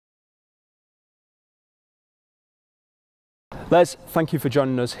Les, thank you for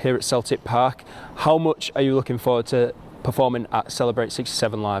joining us here at Celtic Park. How much are you looking forward to performing at Celebrate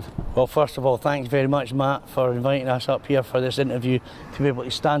 67 Live? Well, first of all, thanks very much, Matt, for inviting us up here for this interview, to be able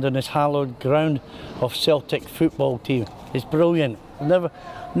to stand on this hallowed ground of Celtic football team. It's brilliant. I've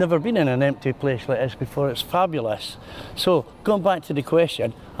never been in an empty place like this before. It's fabulous. So, going back to the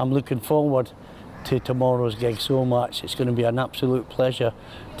question, I'm looking forward to tomorrow's gig so much. It's going to be an absolute pleasure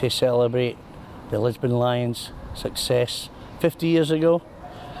to celebrate the Lisbon Lions' success 50 years ago.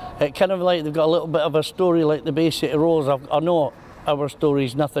 It kind of like they've got a little bit of a story like the Bay City Roars. I know our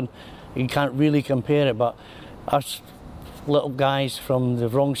story's nothing, you can't really compare it, but us little guys from the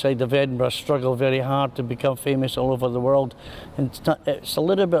wrong side of Edinburgh struggle very hard to become famous all over the world. And it's a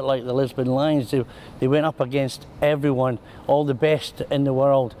little bit like the Lisbon Lions. They went up against everyone, all the best in the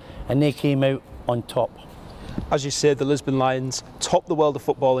world, and they came out on top. As you said, the Lisbon Lions topped the world of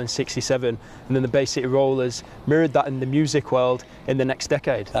football in '67, and then the Bay City Rollers mirrored that in the music world in the next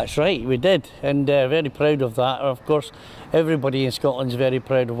decade. That's right, we did, and very proud of that. Of course, everybody in Scotland's very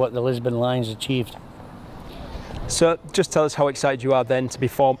proud of what the Lisbon Lions achieved. So just tell us how excited you are then to be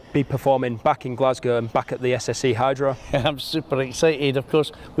performing back in Glasgow and back at the SSE Hydro. I'm super excited. Of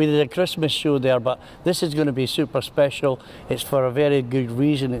course, we did a Christmas show there, but this is going to be super special. It's for a very good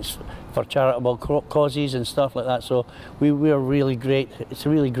reason. It's for charitable causes and stuff like that. So we're really great. It's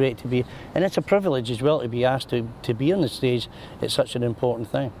really great to be, and it's a privilege as well to be asked to be on the stage. It's such an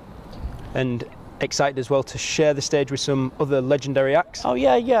important thing. And excited as well to share the stage with some other legendary acts. Oh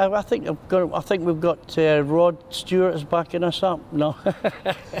yeah. I think we've got Rod Stewart is backing us up. No,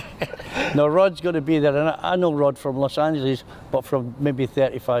 no, Rod's going to be there, and I know Rod from Los Angeles, but from maybe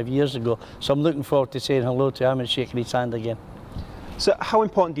 35 years ago. So I'm looking forward to saying hello to him and shaking his hand again. So how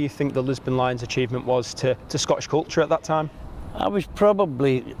important do you think the Lisbon Lions achievement was to Scottish culture at that time? It was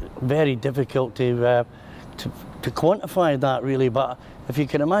probably very difficult to quantify that really, but if you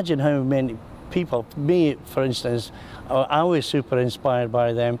can imagine how many people, me for instance, I was super inspired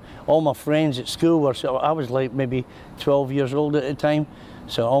by them. All my friends at school were, so I was like maybe 12 years old at the time,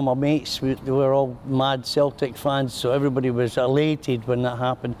 so all my mates, they were all mad Celtic fans, so everybody was elated when that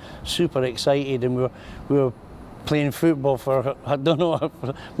happened, super excited, and we were playing football for, I don't know,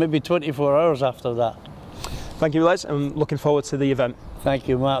 maybe 24 hours after that. Thank you, Les. I'm looking forward to the event. Thank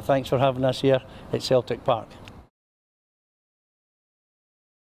you, Matt. Thanks for having us here at Celtic Park.